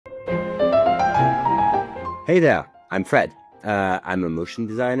Hey there, I'm Fred. I'm a motion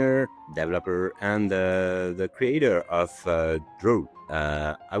designer, developer, and the creator of drAEw.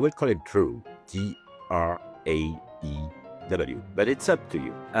 I would call it drAEw, drAEw, but it's up to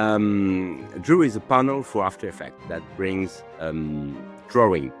you. drAEw is a panel for After Effects that brings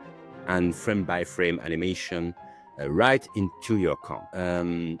drawing and frame-by-frame animation right into your comp.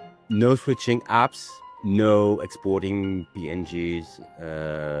 No switching apps, no exporting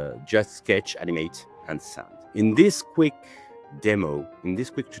PNGs, just sketch, animate, and sound. In this quick demo, in this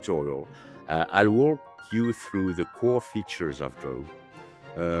quick tutorial, I'll walk you through the core features of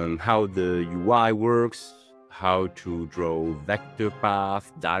drAEw, how the UI works, how to draw vector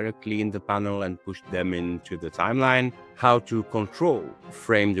paths directly in the panel and push them into the timeline, how to control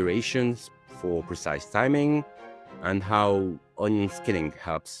frame durations for precise timing, and how onion scaling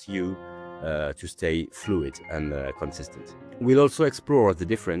helps you to stay fluid and consistent. We'll also explore the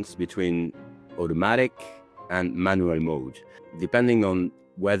difference between automatic and manual mode, depending on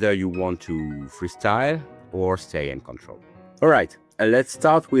whether you want to freestyle or stay in control. All right, let's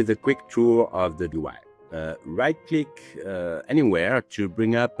start with a quick tour of the UI. Right-click anywhere to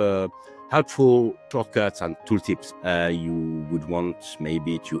bring up helpful shortcuts and tooltips you would want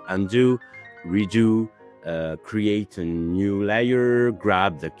maybe to undo, redo, create a new layer,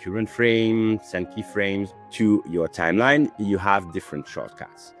 grab the current frame, send keyframes to your timeline. You have different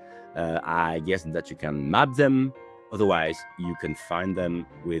shortcuts. I guess that you can map them. Otherwise, you can find them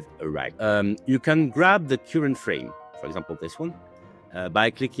with a right. You can grab the current frame, for example, this one, by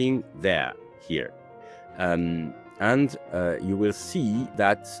clicking there, here. And you will see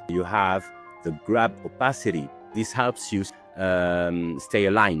that you have the grab opacity. This helps you stay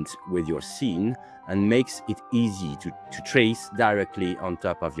aligned with your scene and makes it easy to trace directly on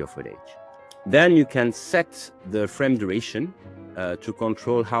top of your footage. Then you can set the frame duration to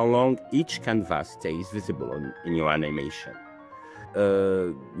control how long each canvas stays visible in your animation.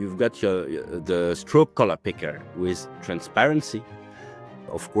 You've got the stroke color picker with transparency,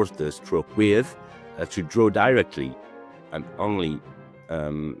 of course the stroke width, to draw directly and only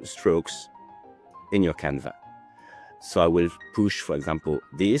strokes in your canvas. So I will push, for example,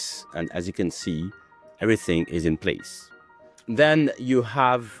 this, and as you can see, everything is in place. Then you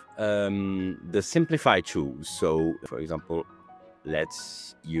have the simplify tool. So, for example,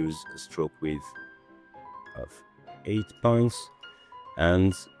 let's use a stroke width of 8 points,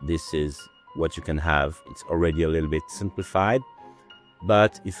 and this is what you can have. It's already a little bit simplified,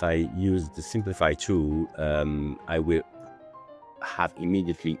 but if I use the simplify tool, I will have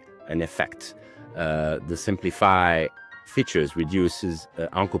immediately an effect. The simplify features reduces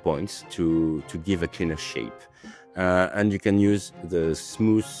anchor points to give a cleaner shape. And you can use the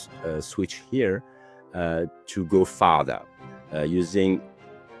smooth switch here to go farther using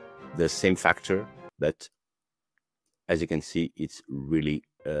the same factor, but as you can see, it's really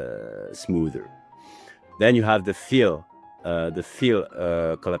smoother. Then you have the fill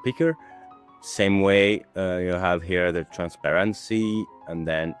color picker. Same way, you have here the transparency, and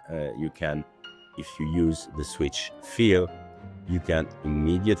then you can, if you use the switch fill, you can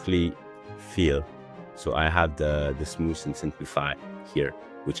immediately fill. So I have the smooth and simplify here,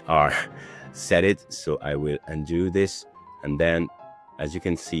 which are set it. So I will undo this, and then as you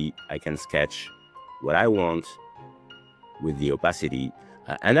can see, I can sketch what I want with the opacity,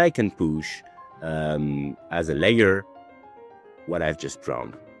 and I can push as a layer what I've just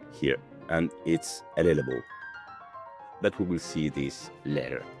drawn here, and it's editable, but we will see this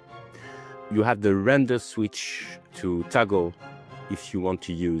later. You have the render switch to toggle if you want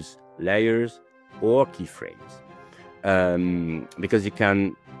to use layers or keyframes, because you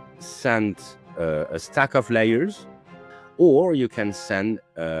can send a stack of layers, or you can send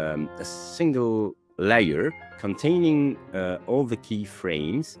a single layer containing all the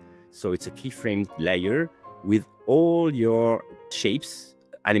keyframes. So it's a keyframe layer with all your shapes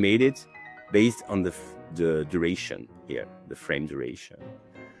animated based on the duration here, the frame duration.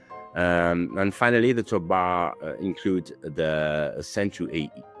 And finally, the top bar includes the send to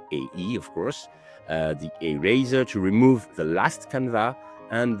AE, of course, the eraser to remove the last canvas,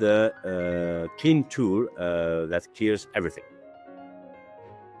 and the clean tool that clears everything.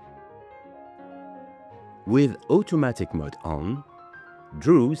 With automatic mode on,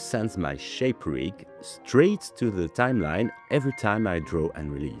 drAEw sends my shape rig straight to the timeline every time I draw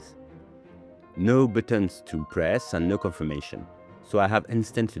and release. No buttons to press and no confirmation, so I have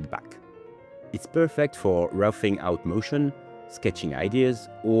instant feedback. It's perfect for roughing out motion, sketching ideas,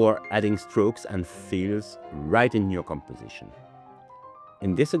 or adding strokes and fills right in your composition.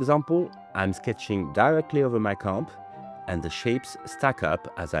 In this example, I'm sketching directly over my comp, and the shapes stack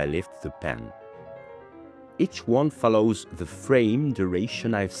up as I lift the pen. Each one follows the frame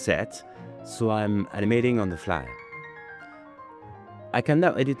duration I've set, so I'm animating on the fly. I can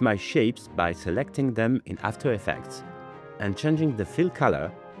now edit my shapes by selecting them in After Effects and changing the fill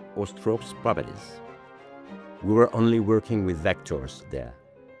color or strokes properties. We were only working with vectors there.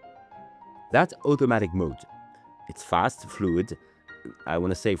 That's automatic mode. It's fast, fluid, I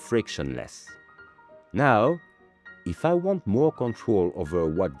want to say frictionless. Now, if I want more control over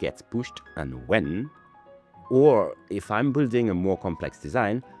what gets pushed and when, or if I'm building a more complex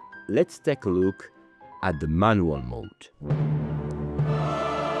design, let's take a look at the manual mode.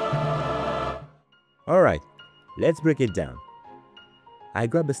 Alright, let's break it down. I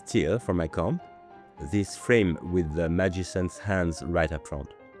grab a still from my comp, this frame with the magician's hands right up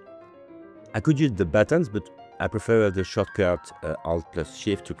front. I could use the buttons, but I prefer the shortcut Alt plus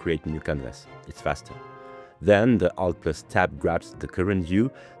Shift to create new canvas. It's faster. Then the Alt plus Tab grabs the current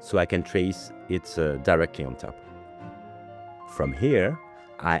view so I can trace it directly on top. From here,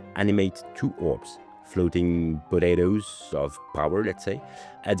 I animate two orbs, floating potatoes of power, let's say,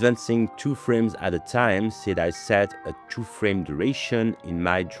 advancing 2 frames at a time since I set a 2-frame duration in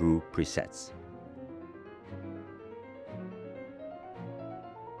my drAEw presets.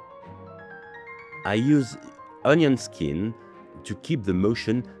 I use onion skin to keep the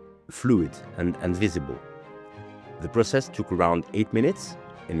motion fluid and visible. The process took around 8 minutes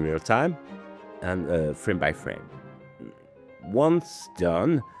in real time and frame by frame. Once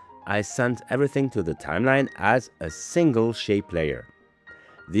done, I sent everything to the timeline as a single shape layer.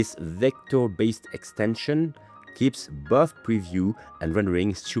 This vector-based extension keeps both preview and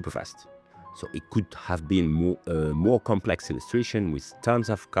rendering super fast. So it could have been more complex illustration with tons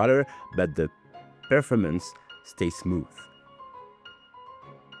of color, but the performance stays smooth.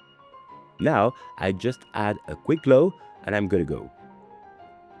 Now I just add a quick glow and I'm good to go.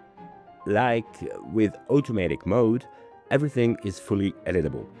 Like with automatic mode, everything is fully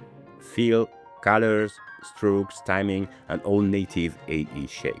editable. Fill, colors, strokes, timing, and all native AE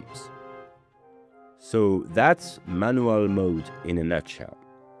shapes. So that's manual mode in a nutshell.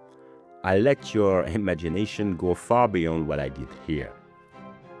 I let your imagination go far beyond what I did here.